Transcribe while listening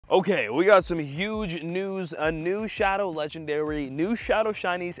Okay, we got some huge news, a new Shadow Legendary, new Shadow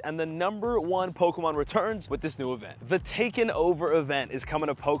Shinies, and the #1 Pokemon returns with this new event. The Taken Over event is coming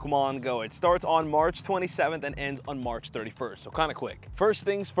to Pokemon Go. It starts on March 27th and ends on March 31st, so kind of quick. First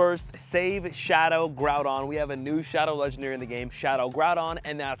things first, save Shadow Groudon. We have a new Shadow Legendary in the game, Shadow Groudon,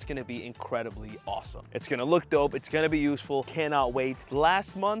 and that's gonna be incredibly awesome. It's gonna look dope, it's gonna be useful, cannot wait.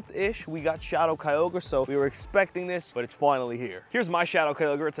 Last month-ish, we got Shadow Kyogre, so we were expecting this, but it's finally here. Here's my Shadow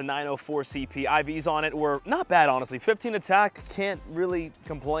Kyogre. It's a 904 CP. IVs on it were not bad, honestly. 15 attack, can't really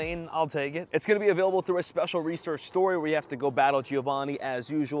complain. I'll take it. It's going to be available through a special research story where you have to go battle Giovanni as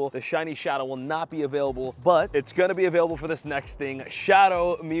usual. The Shiny Shadow will not be available, but it's going to be available for this next thing.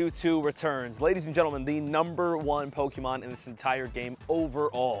 Shadow Mewtwo returns. Ladies and gentlemen, the #1 Pokemon in this entire game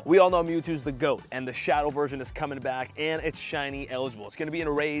overall. We all know Mewtwo's the GOAT, and the Shadow version is coming back, and it's Shiny eligible. It's going to be in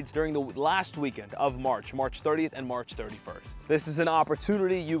raids during the last weekend of March 30th and March 31st. This is an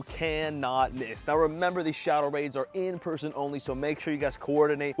opportunity you cannot miss. Now remember, these Shadow raids are in person only, so make sure you guys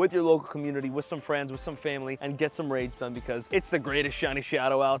coordinate with your local community, with some friends, with some family, and get some raids done because it's the greatest Shiny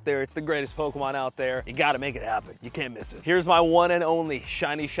Shadow out there. It's the greatest Pokemon out there. You gotta make it happen. You can't miss it. Here's my one and only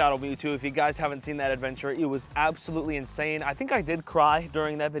Shiny Shadow Mewtwo. If you guys haven't seen that adventure, it was absolutely insane. I think I did cry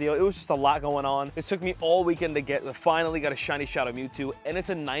during that video. It was just a lot going on. This took me all weekend to get. Finally got a Shiny Shadow Mewtwo, and it's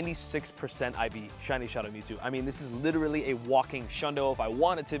a 96% IV Shiny Shadow Mewtwo. I mean, this is literally a walking Shundo if I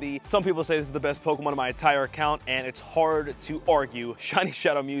want it to be. Some people say this is the best Pokemon in my entire account, and it's hard to argue. Shiny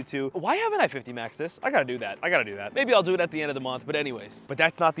Shadow Mewtwo. Why haven't I 50 maxed this? I gotta do that. I gotta do that. Maybe I'll do it at the end of the month, but anyways. But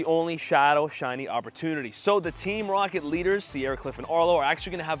that's not the only Shadow Shiny opportunity. So the Team Rocket leaders, Sierra, Cliff, and Arlo, are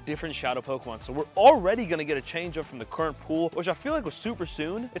actually gonna have different Shadow Pokemon. So we're already gonna get a change up from the current pool, which I feel like was super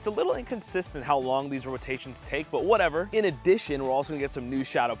soon. It's a little inconsistent how long these rotations take, but whatever. In addition, we're also gonna get some new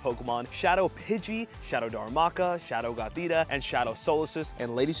Shadow Pokemon. Shadow Pidgey, Shadow Darumaka, Shadow Gothita, and Shadow Solosis.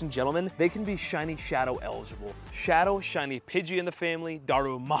 And ladies and gentlemen, they can be Shiny Shadow eligible. Shadow Shiny Pidgey in the family,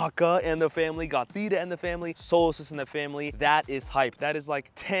 Darumaka in the family, Gothita in the family, Solosis in the family. That is hype. That is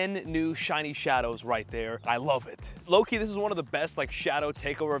like 10 new Shiny Shadows right there. I love it. Low-key, this is one of the best like Shadow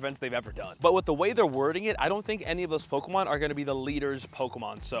takeover events they've ever done. But with the way they're wording it, I don't think any of those Pokemon are gonna be the leaders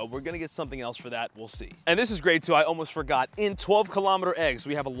Pokemon. So we're gonna get something else for that. We'll see. And this is great too. I almost forgot. In 12-kilometer eggs,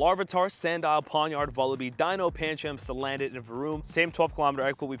 we have a Larvitar, Sandile, Pawniard, Vullaby, Dino, Pancham, Salandit, and Varoom. Same 12-kilometer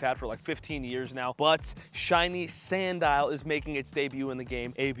egg pool we've had for like 15 years now, but Shiny Sandile is making its debut in the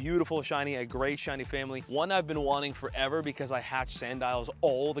game. A beautiful Shiny, a great Shiny family. One I've been wanting forever because I hatch Sandiles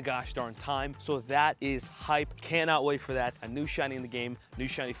all the gosh darn time. So that is hype. Cannot wait for that. A new Shiny in the game, new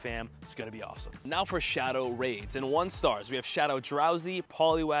Shiny fam. It's gonna be awesome. Now for Shadow raids. In 1 stars, we have Shadow Drowsy,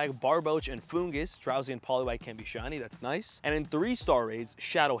 Poliwag, Barboach, and Foongus. Drowsy and Poliwag can be Shiny, that's nice. And in 3-star raids,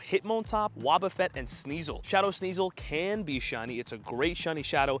 Shadow Hitmontop, Wobbuffet, and Sneasel. Shadow Sneasel can be Shiny. It's a great Shiny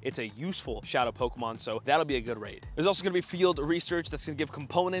Shadow. It's a useful Shadow Pokemon, so that'll be a good raid. There's also gonna be field research that's gonna give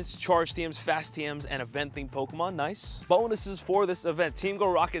components, charge TMs, fast TMs, and event-themed Pokemon. Nice. Bonuses for this event. Team Go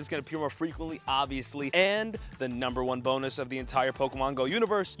Rocket is gonna appear more frequently, obviously, and the #1 bonus of the entire Pokemon Go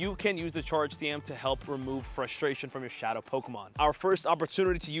universe, you can use the charge TM to help remove frustration from your Shadow Pokemon. Our first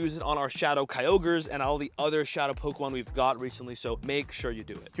opportunity to use it on our Shadow Kyogres and all the other Shadow Pokemon we've got recently, so make sure you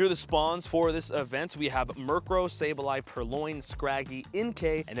do it. Here are the spawns for this event. We have Murkrow, Sableye, Purloin, Scraggy,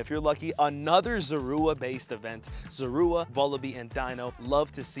 Inkay, and if you're lucky, another Zorua-based event. Zorua, Vullaby, and Dino.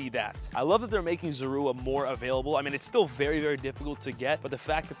 Love to see that. I love that they're making Zorua more available. I mean, it's still very, very difficult to get, but the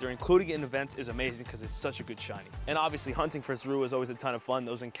fact that they're including it in events is amazing because it's such a good Shiny. And obviously, hunting for Zorua is always a ton of fun.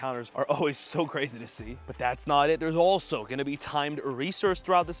 Those encounters are always so crazy to see. But that's not it. There's also going to be timed research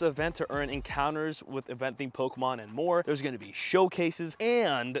throughout this event to earn encounters with event-themed Pokemon and more. There's going to be showcases,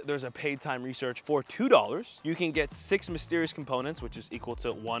 and there's a paid time research for $2. You can get 6 mysterious components, which is equal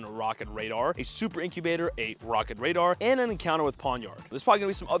to 1 Rocket Radar, a Super Incubator, a Rocket Radar, and an encounter with Pawniard. There's probably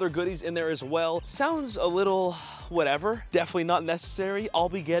going to be some other goodies in there as well. Sounds a little whatever. Definitely not necessary. I'll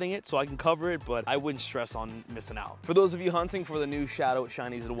be getting it so I can cover it, but I wouldn't stress on missing out. For those of you hunting for the new Shadow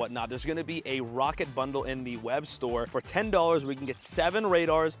Shinies and whatnot, there's going to be a Rocket bundle in the web store for $10. We can get 7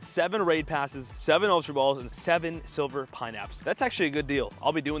 Radars, 7 Raid Passes, 7 Ultra Balls, and 7 Silver Pineapples. That's actually a good deal.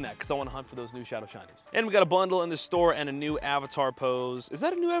 I'll be doing that because I want to hunt for those new Shadow Shinies. And we got a bundle in the store and a new avatar pose. Is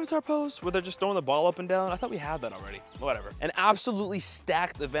that a new avatar pose where they're just throwing the ball up and down? I thought we had that already. Whatever. An absolutely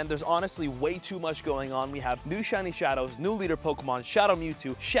stacked event. There's honestly way too much going on. We have new Shiny Shadows, new leader Pokemon, Shadow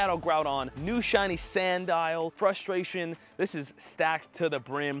Mewtwo, Shadow Groudon, new Shiny Sandile, Frustration. This is stacked to the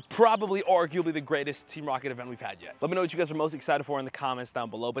brim. Probably arguably the greatest Team Rocket event we've had yet. Let me know what you guys are most excited for in the comments down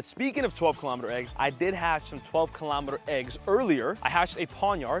below. But speaking of 12-kilometer eggs, I did hatch some 12-kilometer eggs earlier. I hatched a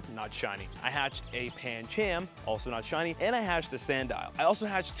Pawniard, not shiny. I hatched a Pancham, also not shiny, and I hatched a Sandile. Sandile. I also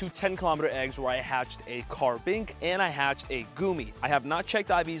hatched 2 10-kilometer eggs where I hatched a Carbink and I hatched a Goomy. I have not checked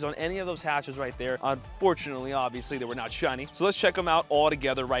IVs on any of those hatches right there. Unfortunately, obviously, they were not shiny. So let's check them out all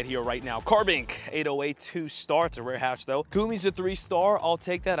together right here, right now. Carbink, 808, 2-star. It's a rare hatch, though. Goomy's a 3-star. I'll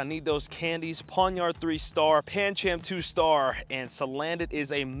take that. I need those candies. Pawniard, 3-star. Pancham, 2-star. And Salandit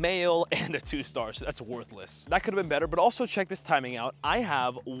is a male and a 2-star, so that's worthless. That could have been better, but also check this timing out. I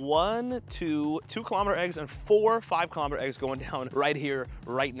have 1, 2 2-kilometer eggs and 4 5-kilometer eggs going down right here,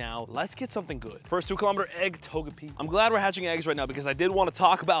 right now. Let's get something good. First 2-kilometer egg, Togepi. I'm glad we're hatching eggs right now because I did want to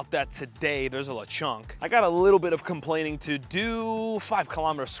talk about that today. There's a Lechonk. I got a little bit of complaining to do.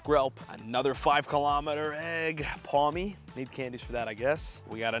 5-kilometer Skrelp, another 5-kilometer egg, Pawmi. Need candies for that, I guess.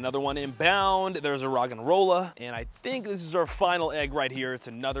 We got another one inbound. There's a Roggenrola, and I think this is our final egg right here. It's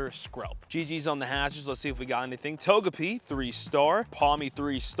another Skrelp. GG's on the hatches. Let's see if we got anything. Togepi, 3-star. Pawmi,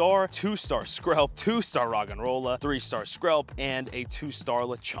 3-star. 2-star Skrelp, 2-star Roggenrola, 3-star Skrelp, and a 2-star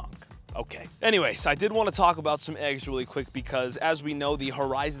Lechonk. Okay. Anyways, I did want to talk about some eggs really quick because as we know, the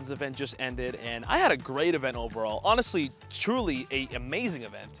Horizons event just ended and I had a great event overall. Honestly, truly an amazing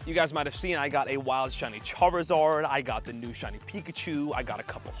event. You guys might have seen I got a wild shiny Charizard, I got the new shiny Pikachu, I got a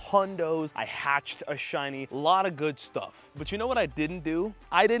couple Hundos, I hatched a shiny, a lot of good stuff. But you know what I didn't do?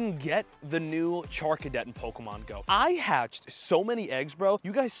 I didn't get the new Charcadet in Pokemon Go. I hatched so many eggs, bro.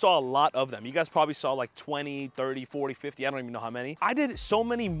 You guys saw a lot of them. You guys probably saw like 20, 30, 40, 50, I don't even know how many. I did so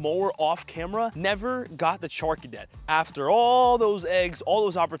many more off camera, never got the Charcadet. After all those eggs, all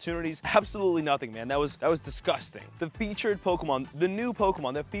those opportunities, absolutely nothing, man. That was disgusting. The featured Pokemon, the new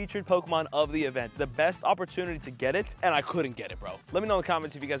Pokemon, the featured Pokemon of the event, the best opportunity to get it, and I couldn't get it, bro. Let me know in the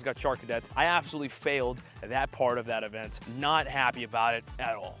comments if you guys got Charcadet. I absolutely failed that part of that event. Not happy about it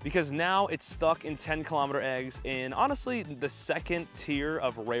at all. Because now it's stuck in 10-kilometer eggs in, honestly, the second tier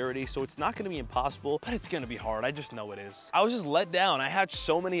of rarity, so it's not gonna be impossible, but it's gonna be hard. I just know it is. I was just let down. I hatched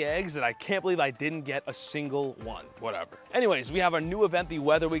so many eggs that I can't believe I didn't get a single one. Whatever. Anyways, we have our new event, the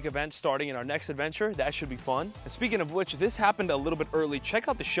Weather Week event, starting in our next adventure. That should be fun. And speaking of which, this happened a little bit early. Check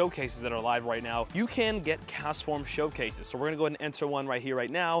out the showcases that are live right now. You can get cast form showcases. So we're gonna go ahead and enter one right here, right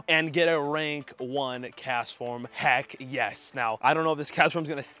now, and get a rank 1 cast form. Heck yes. Now, I don't know if this cast form is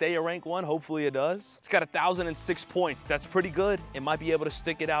gonna stay a rank 1. Hopefully it does. It's got 1,006 points. That's pretty good. It might be able to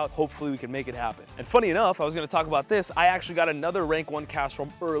stick it out. Hopefully we can make it happen. And funny enough, I was gonna talk about this. I actually got another rank 1 cast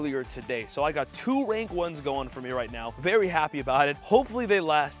form earlier today. So I got 2 rank 1s going for me right now. Very happy about it. Hopefully they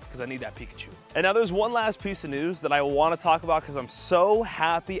last because I need that Pikachu. And now there's one last piece of news that I want to talk about because I'm so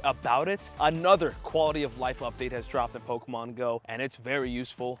happy about it. Another quality of life update has dropped in Pokemon Go and it's very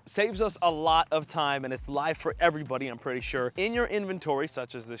useful. Saves us a lot of time and it's live for everybody, I'm pretty sure. In your inventory,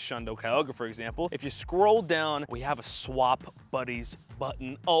 such as this Shundo Kyogre, for example, if you scroll down, we have a swap buddies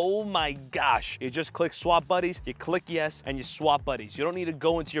button. Oh my gosh. You just click swap buddies, you click yes, and you swap buddies. You don't need to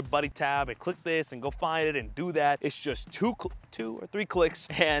go into your buddy tab and click this and go find it and do that. It's just 2 or 3 clicks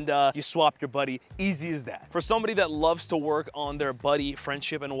and you swap your buddy. Easy as that. For somebody that loves to work on their buddy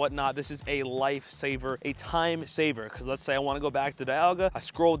friendship and whatnot, this is a lifesaver, a time saver. Because let's say I want to go back to Dialga, I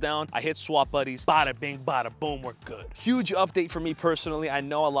scroll down, I hit swap buddies, bada bing, bada boom, we're good. Huge update for me personally. I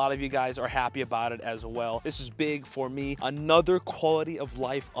know a lot of you guys are happy about it as well. This is big for me. Another quality of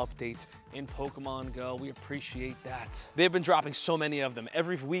life update in Pokemon Go. We appreciate that. They've been dropping so many of them.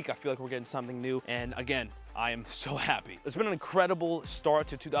 Every week I feel like we're getting something new. And again, I am so happy. It's been an incredible start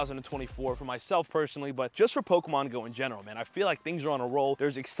to 2024 for myself personally, but just for Pokemon Go in general, man. I feel like things are on a roll.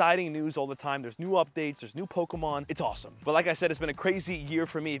 There's exciting news all the time. There's new updates, there's new Pokemon. It's awesome. But like I said, it's been a crazy year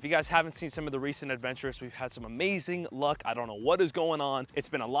for me. If you guys haven't seen some of the recent adventures, we've had some amazing luck. I don't know what is going on. It's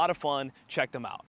been a lot of fun. Check them out.